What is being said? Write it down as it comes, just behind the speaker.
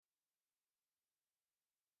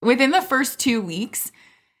Within the first 2 weeks,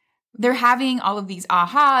 they're having all of these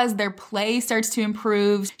ahas. Their play starts to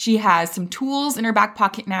improve. She has some tools in her back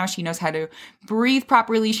pocket now. She knows how to breathe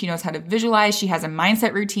properly. She knows how to visualize. She has a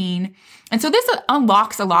mindset routine. And so this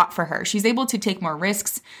unlocks a lot for her. She's able to take more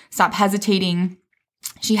risks, stop hesitating.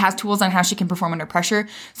 She has tools on how she can perform under pressure.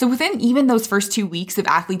 So within even those first 2 weeks of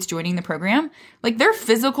athletes joining the program, like their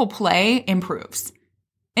physical play improves.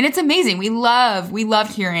 And it's amazing. We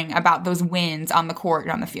love hearing about those wins on the court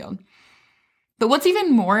and on the field. But what's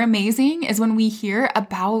even more amazing is when we hear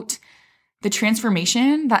about the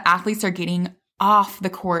transformation that athletes are getting off the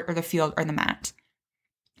court or the field or the mat.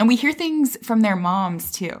 And we hear things from their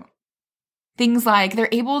moms too. Things like they're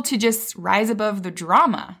able to just rise above the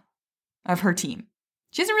drama of her team.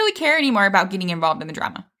 She doesn't really care anymore about getting involved in the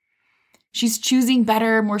drama. She's choosing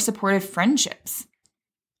better, more supportive friendships.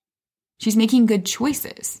 She's making good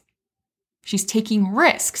choices. She's taking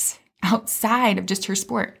risks outside of just her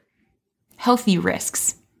sport. Healthy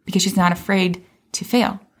risks, because she's not afraid to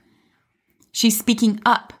fail. She's speaking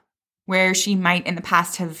up where she might in the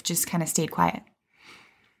past have just kind of stayed quiet.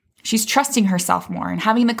 She's trusting herself more and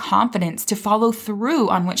having the confidence to follow through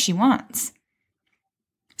on what she wants.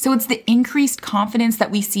 So it's the increased confidence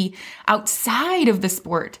that we see outside of the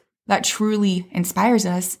sport that truly inspires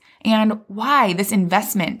us, and why this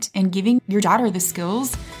investment in giving your daughter the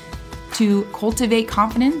skills to cultivate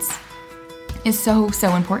confidence is so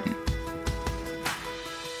important.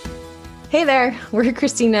 Hey there, we're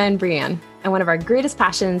Christina and Brianne, and one of our greatest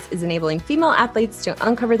passions is enabling female athletes to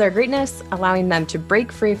uncover their greatness, allowing them to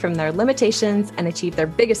break free from their limitations and achieve their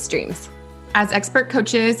biggest dreams. As expert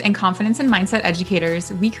coaches and confidence and mindset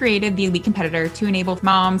educators, we created the Elite Competitor to enable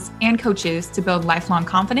moms and coaches to build lifelong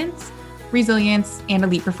confidence, resilience, and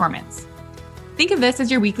elite performance. Think of this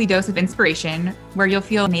as your weekly dose of inspiration, where you'll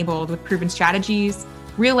feel enabled with proven strategies,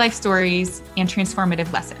 real-life stories, and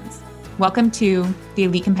transformative lessons. Welcome to the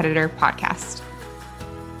Elite Competitor podcast.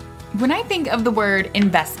 When I think of the word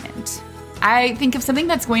investment, I think of something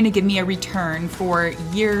that's going to give me a return for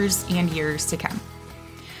years and years to come.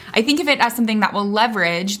 I think of it as something that will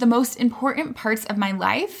leverage the most important parts of my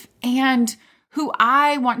life and who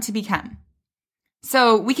I want to become.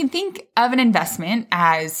 So we can think of an investment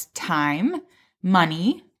as time,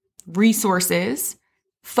 money, resources,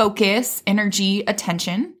 focus, energy,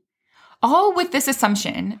 attention, all with this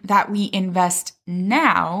assumption that we invest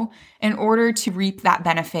now in order to reap that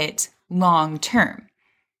benefit long term.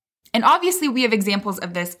 And obviously, we have examples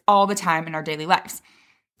of this all the time in our daily lives.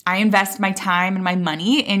 I invest my time and my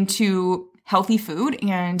money into healthy food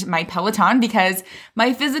and my Peloton because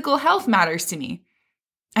my physical health matters to me.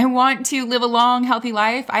 I want to live a long, healthy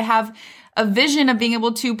life. I have a vision of being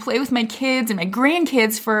able to play with my kids and my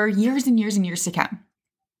grandkids for years and years and years to come.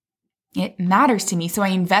 It matters to me, so I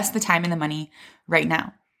invest the time and the money right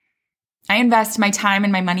now. I invest my time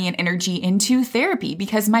and my money and energy into therapy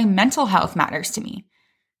because my mental health matters to me,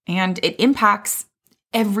 and it impacts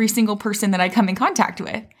every single person that I come in contact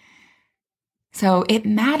with. So it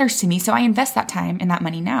matters to me, so I invest that time and that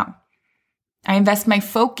money now. I invest my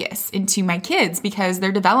focus into my kids because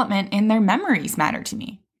their development and their memories matter to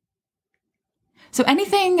me. So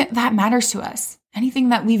anything that matters to us, anything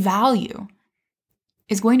that we value,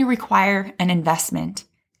 is going to require an investment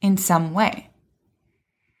in some way.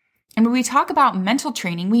 And when we talk about mental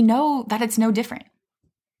training, we know that it's no different.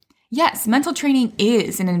 Yes, mental training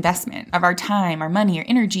is an investment of our time, our money, our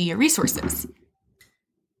energy, our resources.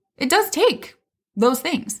 It does take those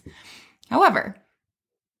things. However,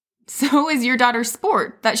 so is your daughter's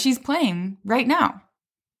sport that she's playing right now.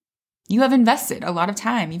 You have invested a lot of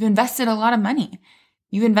time. You've invested a lot of money.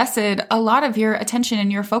 You've invested a lot of your attention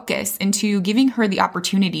and your focus into giving her the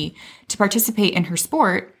opportunity to participate in her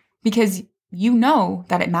sport because you know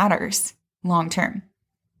that it matters long term.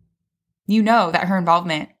 You know that her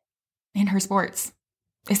involvement in her sports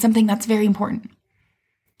is something that's very important.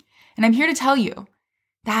 And I'm here to tell you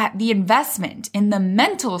that the investment in the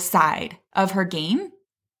mental side of her game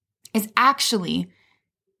is actually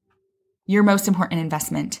your most important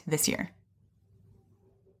investment this year.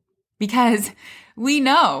 Because we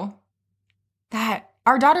know that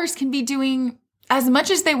our daughters can be doing as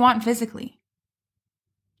much as they want physically.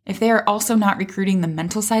 If they are also not recruiting the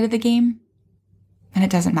mental side of the game, then it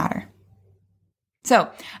doesn't matter. So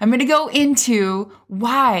I'm going to go into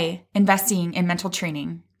why investing in mental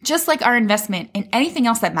training, just like our investment in anything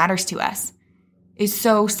else that matters to us, is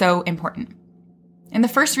so important. And the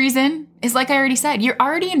first reason is, like I already said, you're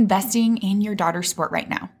already investing in your daughter's sport right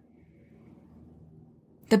now.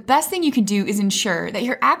 The best thing you can do is ensure that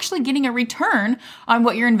you're actually getting a return on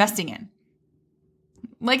what you're investing in.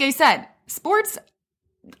 Like I said, sports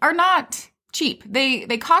are not cheap. They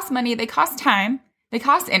cost money, they cost time, they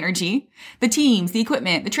cost energy, the teams, the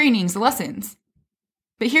equipment, the trainings, the lessons.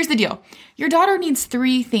 But here's the deal. Your daughter needs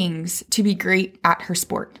 3 things to be great at her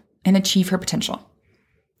sport and achieve her potential.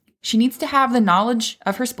 She needs to have the knowledge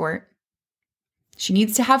of her sport. She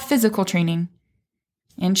needs to have physical training,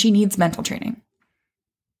 and she needs mental training.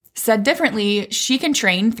 Said differently, she can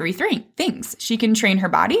train 3 things. She can train her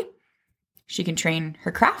body, she can train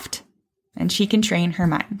her craft, and she can train her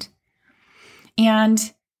mind.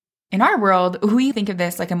 And in our world, we think of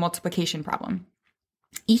this like a multiplication problem.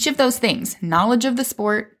 Each of those things, knowledge of the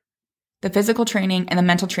sport, the physical training, and the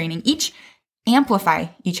mental training, each amplify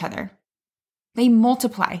each other. They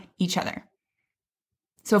multiply each other.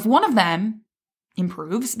 So if one of them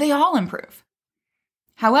improves, they all improve.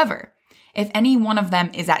 However, if any one of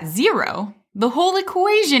them is at 0, the whole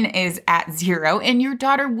equation is at 0, and your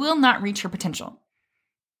daughter will not reach her potential.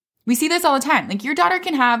 We see this all the time. Like, your daughter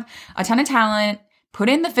can have a ton of talent, put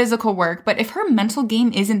in the physical work, but if her mental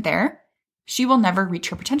game isn't there, she will never reach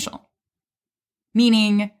her potential.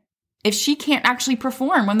 Meaning, if she can't actually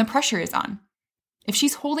perform when the pressure is on, if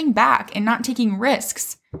she's holding back and not taking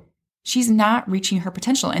risks, she's not reaching her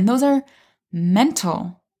potential. And those are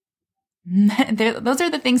mental. Those are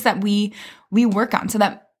the things that we work on so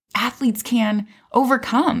that athletes can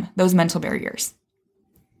overcome those mental barriers.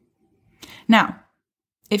 Now,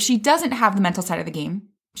 if she doesn't have the mental side of the game,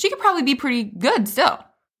 she could probably be pretty good still.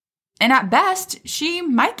 And at best, she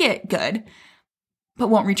might get good, but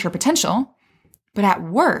won't reach her potential. But at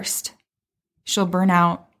worst, she'll burn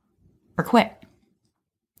out or quit.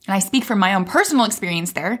 And I speak from my own personal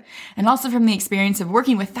experience there, and also from the experience of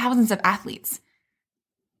working with thousands of athletes.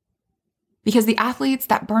 Because the athletes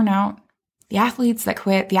that burn out, the athletes that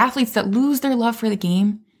quit, the athletes that lose their love for the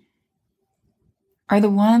game are the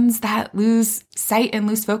ones that lose sight and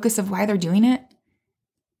lose focus of why they're doing it.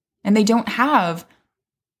 And they don't have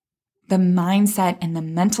the mindset and the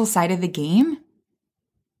mental side of the game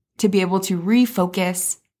to be able to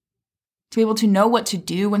refocus, to be able to know what to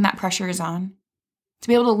do when that pressure is on, to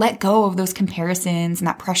be able to let go of those comparisons and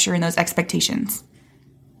that pressure and those expectations.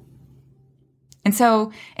 And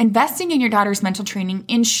so investing in your daughter's mental training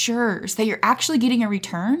ensures that you're actually getting a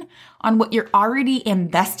return on what you're already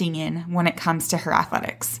investing in when it comes to her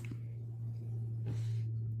athletics.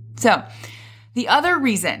 So one other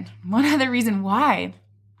reason why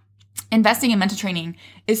investing in mental training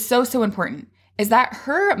is so important is that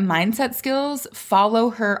her mindset skills follow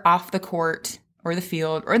her off the court or the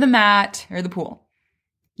field or the mat or the pool.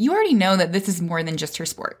 You already know that this is more than just her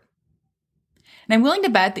sport. And I'm willing to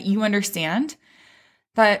bet that you understand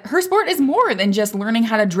that her sport is more than just learning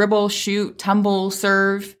how to dribble, shoot, tumble,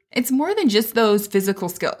 serve. It's more than just those physical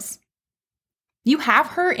skills. You have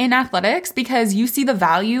her in athletics because you see the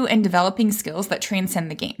value in developing skills that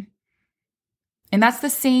transcend the game. And that's the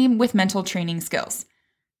same with mental training skills.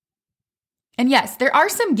 And yes, there are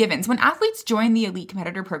some givens. When athletes join the Elite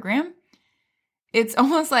Competitor program, it's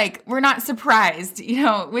almost like we're not surprised.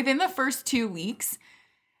 Within the first 2 weeks,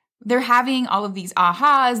 they're having all of these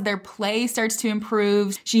ahas. Their play starts to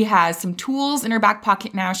improve. She has some tools in her back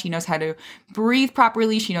pocket now. She knows how to breathe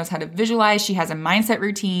properly. She knows how to visualize. She has a mindset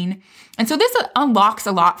routine. And so this unlocks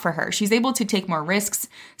a lot for her. She's able to take more risks,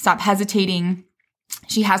 stop hesitating.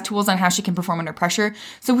 She has tools on how she can perform under pressure.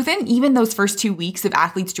 So within even those first 2 weeks of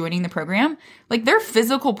athletes joining the program, like, their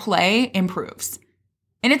physical play improves.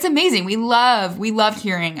 And it's amazing. We love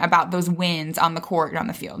hearing about those wins on the court and on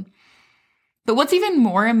the field. But what's even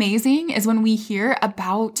more amazing is when we hear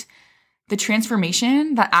about the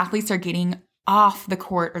transformation that athletes are getting off the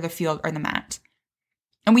court or the field or the mat.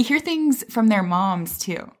 And we hear things from their moms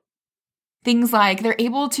too. Things like they're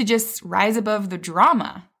able to just rise above the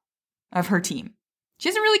drama of her team. She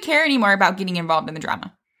doesn't really care anymore about getting involved in the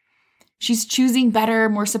drama. She's choosing better,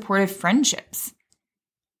 more supportive friendships.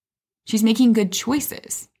 She's making good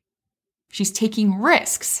choices. She's taking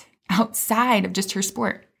risks outside of just her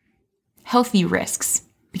sport. Healthy risks,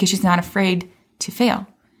 because she's not afraid to fail.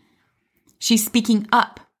 She's speaking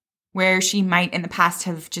up where she might in the past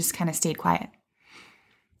have just kind of stayed quiet.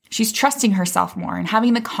 She's trusting herself more and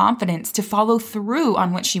having the confidence to follow through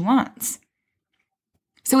on what she wants.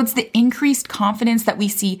 So it's the increased confidence that we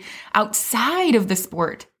see outside of the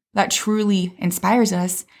sport that truly inspires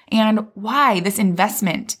us, and why this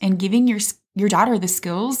investment in giving your daughter the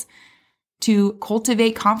skills to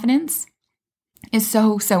cultivate confidence is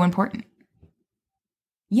so important.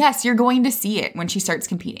 Yes, you're going to see it when she starts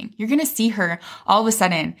competing. You're going to see her all of a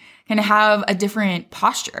sudden kind of have a different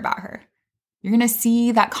posture about her. You're going to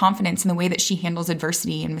see that confidence in the way that she handles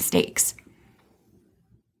adversity and mistakes.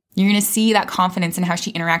 You're going to see that confidence in how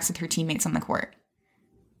she interacts with her teammates on the court.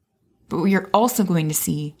 But what you're also going to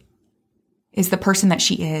see is the person that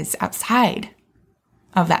she is outside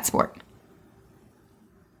of that sport.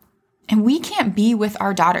 And we can't be with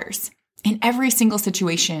our daughters in every single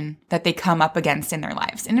situation that they come up against in their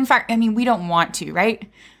lives. And in fact, we don't want to,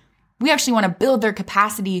 right? We actually want to build their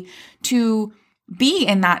capacity to be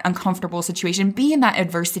in that uncomfortable situation, be in that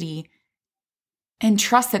adversity, and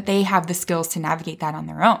trust that they have the skills to navigate that on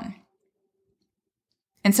their own.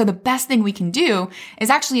 And so the best thing we can do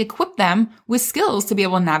is actually equip them with skills to be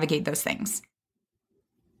able to navigate those things.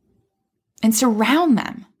 And surround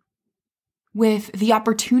them with the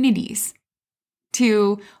opportunities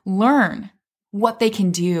to learn what they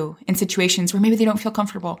can do in situations where maybe they don't feel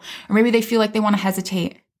comfortable, or maybe they feel like they want to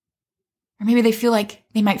hesitate, or maybe they feel like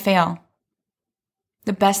they might fail.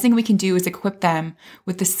 The best thing we can do is equip them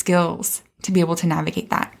with the skills to be able to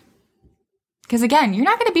navigate that. Because again, you're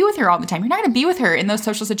not going to be with her all the time. You're not going to be with her in those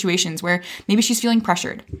social situations where maybe she's feeling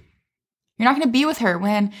pressured. You're not going to be with her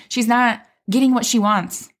when she's not getting what she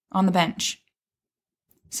wants on the bench.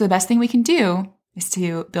 So the best thing we can do is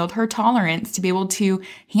to build her tolerance to be able to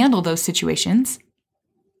handle those situations,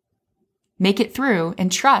 make it through, and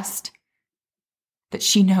trust that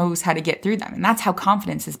she knows how to get through them. And that's how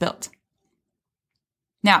confidence is built.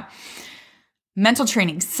 Now, mental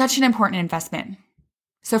training, such an important investment.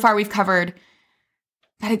 So far, we've covered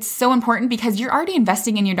that it's so important because you're already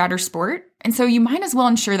investing in your daughter's sport. And so you might as well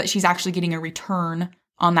ensure that she's actually getting a return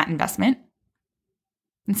on that investment.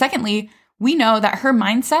 And secondly, we know that her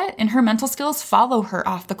mindset and her mental skills follow her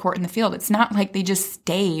off the court in the field. It's not like they just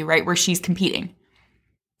stay right where she's competing.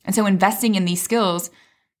 And so investing in these skills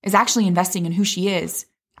is actually investing in who she is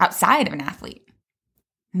outside of an athlete.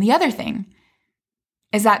 And the other thing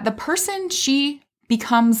is that the person she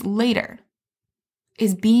becomes later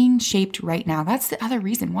is being shaped right now. That's the other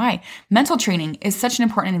reason why mental training is such an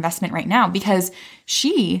important investment right now, because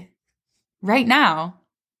she, right now,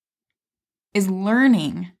 is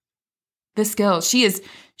learning the skills. She is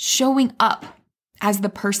showing up as the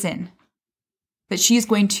person that she is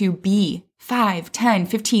going to be 5, 10,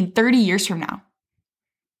 15, 30 years from now.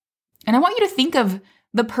 And I want you to think of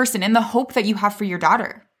the person and the hope that you have for your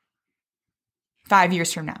daughter 5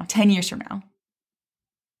 years from now, 10 years from now,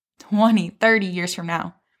 20, 30 years from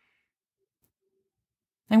now.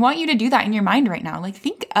 I want you to do that in your mind right now. Like,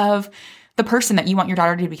 think of the person that you want your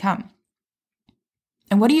daughter to become.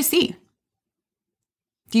 And what do you see?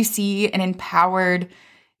 Do you see an empowered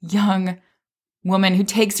young woman who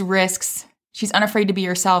takes risks? She's unafraid to be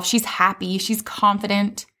herself. She's happy. She's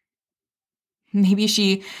confident. Maybe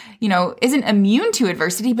she, isn't immune to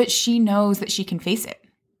adversity, but she knows that she can face it.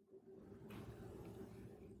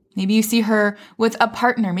 Maybe you see her with a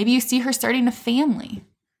partner. Maybe you see her starting a family.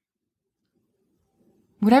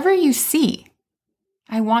 Whatever you see,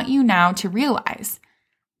 I want you now to realize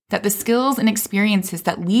that the skills and experiences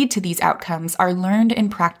that lead to these outcomes are learned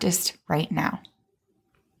and practiced right now.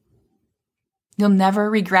 You'll never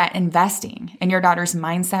regret investing in your daughter's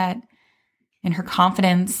mindset, in her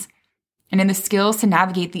confidence, and in the skills to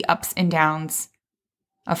navigate the ups and downs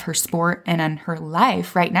of her sport and in her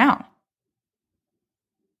life right now.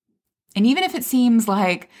 And even if it seems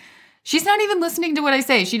like she's not even listening to what I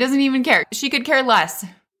say, she doesn't even care, she could care less,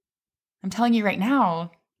 I'm telling you right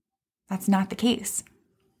now, that's not the case.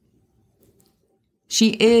 She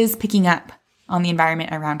is picking up on the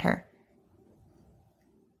environment around her.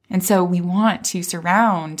 And so we want to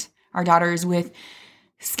surround our daughters with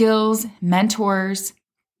skills, mentors,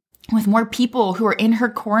 with more people who are in her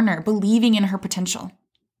corner, believing in her potential.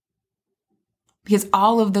 Because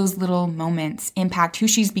all of those little moments impact who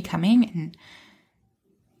she's becoming and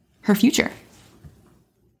her future.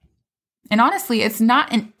 And honestly, it's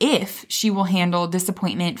not an if she will handle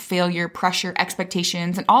disappointment, failure, pressure,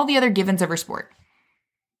 expectations, and all the other givens of her sport.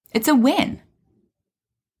 It's a when.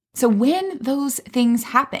 So when those things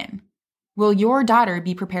happen, will your daughter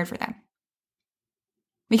be prepared for them?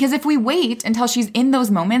 Because if we wait until she's in those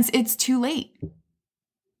moments, it's too late.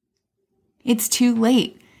 It's too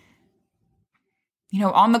late.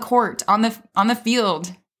 On the court, on the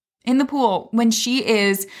field, in the pool, when she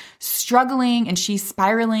is struggling and she's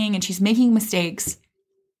spiraling and she's making mistakes,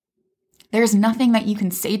 there's nothing that you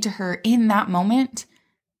can say to her in that moment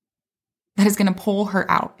that is going to pull her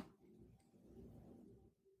out.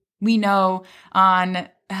 We know on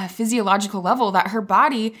a physiological level that her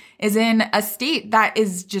body is in a state that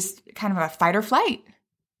is just kind of a fight or flight.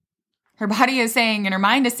 Her body is saying, and her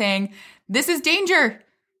mind is saying, this is danger.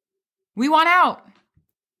 We want out.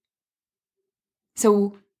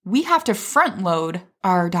 So we have to front load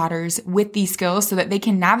our daughters with these skills so that they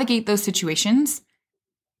can navigate those situations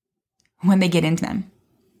when they get into them.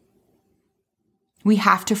 We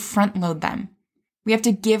have to front load them. We have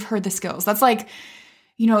to give her the skills. That's like,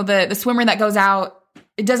 the swimmer that goes out,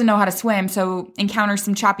 it doesn't know how to swim, so encounters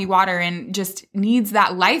some choppy water and just needs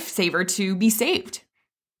that lifesaver to be saved.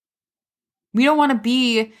 We don't want to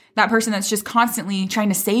be that person that's just constantly trying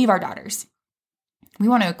to save our daughters. We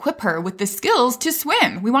want to equip her with the skills to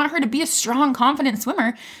swim. We want her to be a strong, confident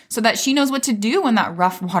swimmer so that she knows what to do when that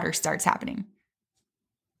rough water starts happening.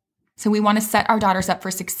 So we want to set our daughters up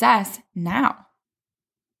for success now.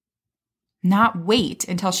 Not wait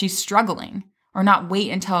until she's struggling or not wait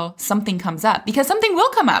until something comes up, because something will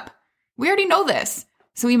come up. We already know this.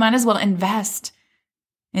 So we might as well invest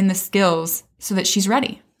in the skills so that she's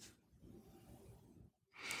ready.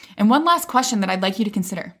 And one last question that I'd like you to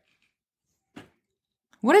consider.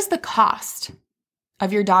 What is the cost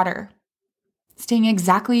of your daughter staying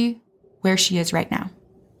exactly where she is right now?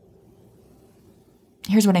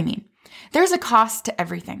 Here's what I mean. There's a cost to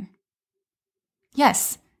everything.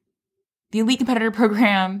 Yes, the Elite Competitor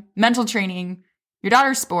Program, mental training, your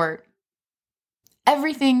daughter's sport,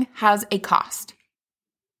 everything has a cost.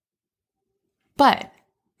 But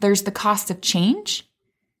there's the cost of change,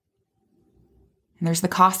 and there's the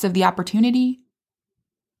cost of the opportunity,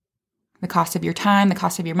 the cost of your time, the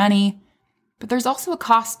cost of your money, but there's also a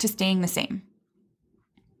cost to staying the same.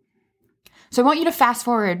 So I want you to fast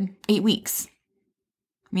forward 8 weeks.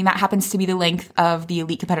 That happens to be the length of the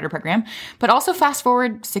Elite Competitor Program, but also fast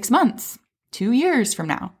forward 6 months, 2 years from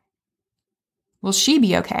now. Will she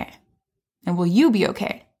be okay? And will you be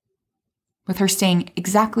okay with her staying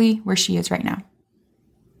exactly where she is right now?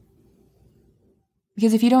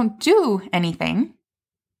 Because if you don't do anything,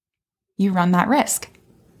 you run that risk.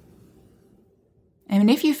 And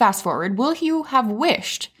if you fast forward, will you have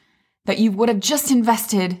wished that you would have just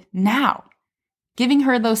invested now, giving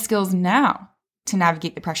her those skills now to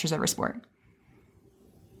navigate the pressures of her sport?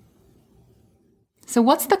 So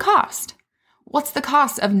what's the cost? What's the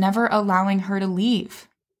cost of never allowing her to leave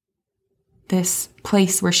this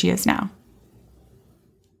place where she is now?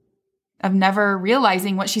 Of never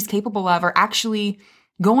realizing what she's capable of or actually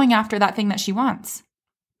going after that thing that she wants?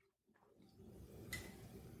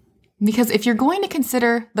 Because if you're going to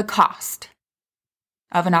consider the cost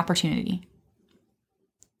of an opportunity,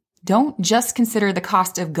 don't just consider the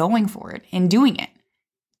cost of going for it and doing it,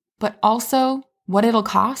 but also what it'll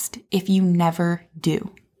cost if you never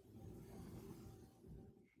do.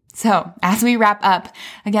 So, as we wrap up,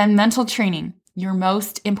 again, mental training, your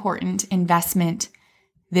most important investment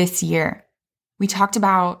this year. We talked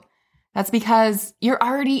about that's because you're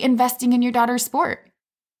already investing in your daughter's sport.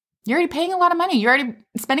 You're already paying a lot of money. You're already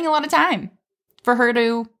spending a lot of time for her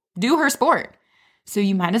to do her sport. So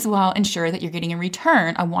you might as well ensure that you're getting a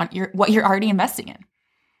return on what you're already investing in.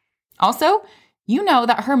 Also, you know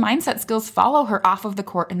that her mindset skills follow her off of the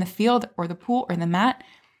court in the field or the pool or the mat.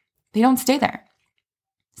 They don't stay there.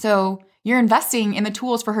 So you're investing in the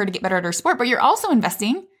tools for her to get better at her sport, but you're also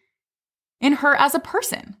investing in her as a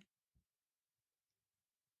person.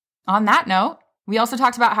 On that note, we also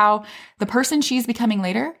talked about how the person she's becoming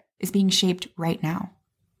later is being shaped right now.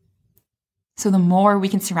 So the more we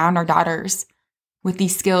can surround our daughters with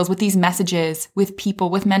these skills, with these messages, with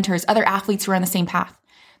people, with mentors, other athletes who are on the same path,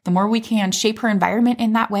 the more we can shape her environment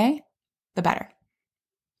in that way, the better.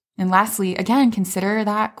 And lastly, again, consider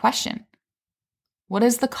that question. What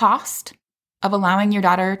is the cost of allowing your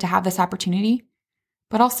daughter to have this opportunity?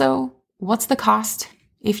 But also, what's the cost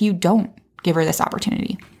if you don't give her this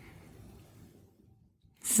opportunity?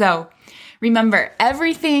 So remember,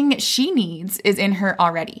 everything she needs is in her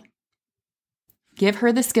already. Give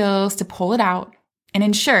her the skills to pull it out and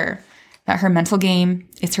ensure that her mental game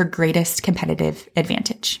is her greatest competitive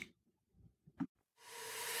advantage.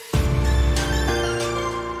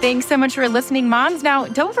 Thanks so much for listening, moms. Now,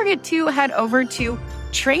 don't forget to head over to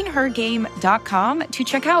trainhergame.com to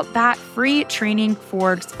check out that free training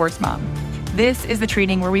for sports mom. This is the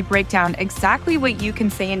training where we break down exactly what you can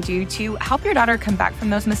say and do to help your daughter come back from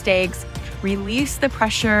those mistakes, release the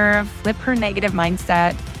pressure, flip her negative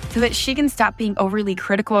mindset so that she can stop being overly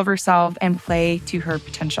critical of herself and play to her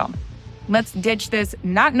potential. Let's ditch this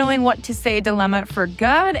not knowing what to say dilemma for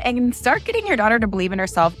good and start getting your daughter to believe in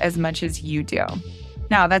herself as much as you do.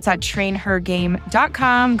 Now, that's at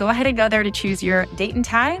trainhergame.com. Go ahead and go there to choose your date and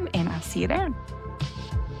time, and I'll see you there.